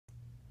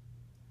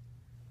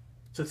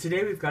So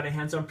today we've got a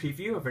hands-on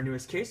preview of our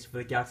newest case for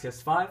the Galaxy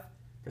S5,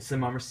 the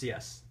SlimArmor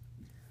CS.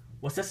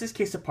 What sets this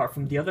case apart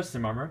from the other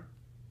SlimArmor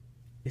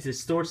is its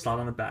storage slot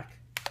on the back.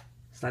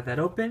 Slide that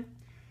open,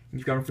 and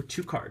you've got room for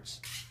 2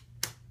 cards.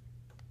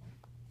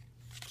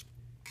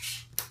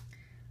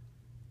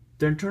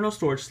 The internal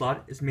storage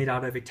slot is made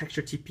out of a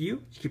textured TPU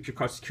to keep your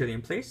cards securely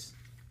in place.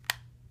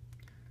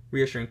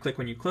 Reassuring click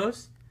when you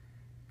close.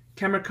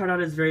 Camera cutout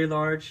is very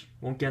large,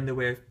 won't get in the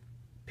way of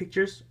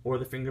pictures or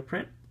the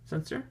fingerprint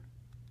sensor.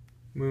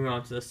 Moving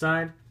on to the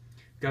side,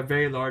 got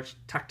very large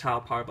tactile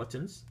power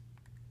buttons.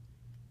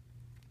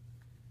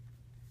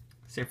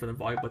 Same for the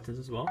volume buttons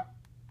as well.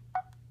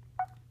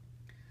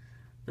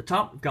 The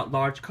top got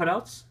large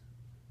cutouts.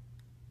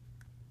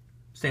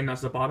 Same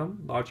as the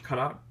bottom, large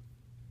cutout.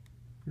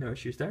 No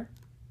issues there.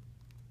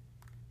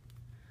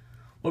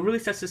 What really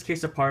sets this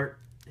case apart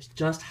is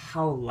just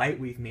how light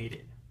we've made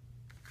it.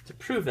 To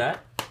prove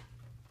that,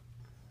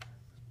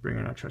 bring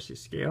in our trusty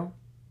scale.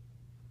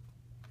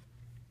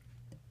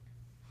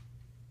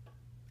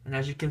 And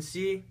as you can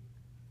see,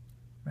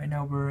 right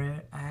now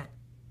we're at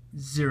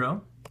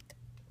 0.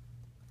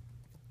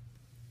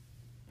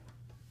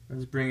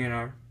 Let's bring in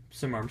our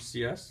SlimArmor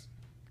CS.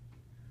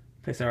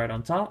 Place that right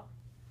on top.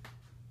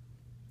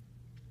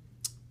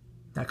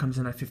 That comes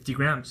in at 50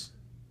 grams.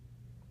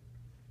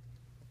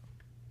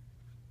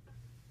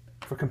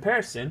 For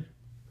comparison,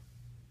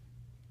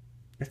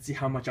 let's see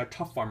how much our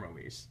Tough Armor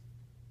weighs.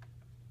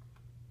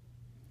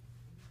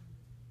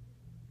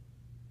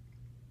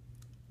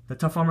 The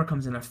Tough Armor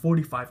comes in at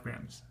 45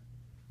 grams.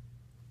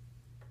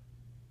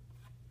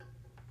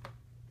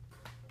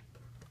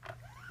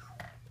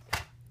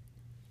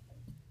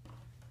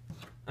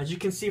 As you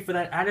can see, for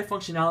that added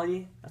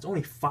functionality, that's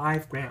only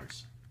 5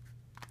 grams.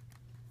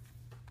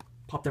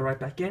 Pop that right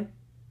back in.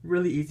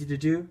 Really easy to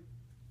do.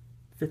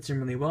 Fits in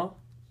really well.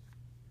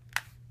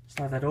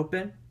 Slide that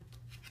open.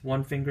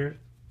 1 finger,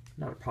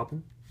 not a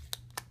problem.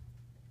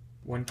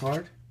 1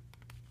 card.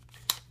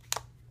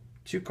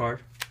 2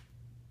 card.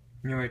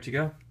 And you're ready to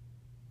go.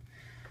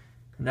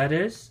 And that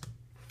is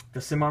the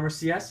SlimArmor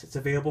CS. It's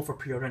available for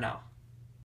pre-order now.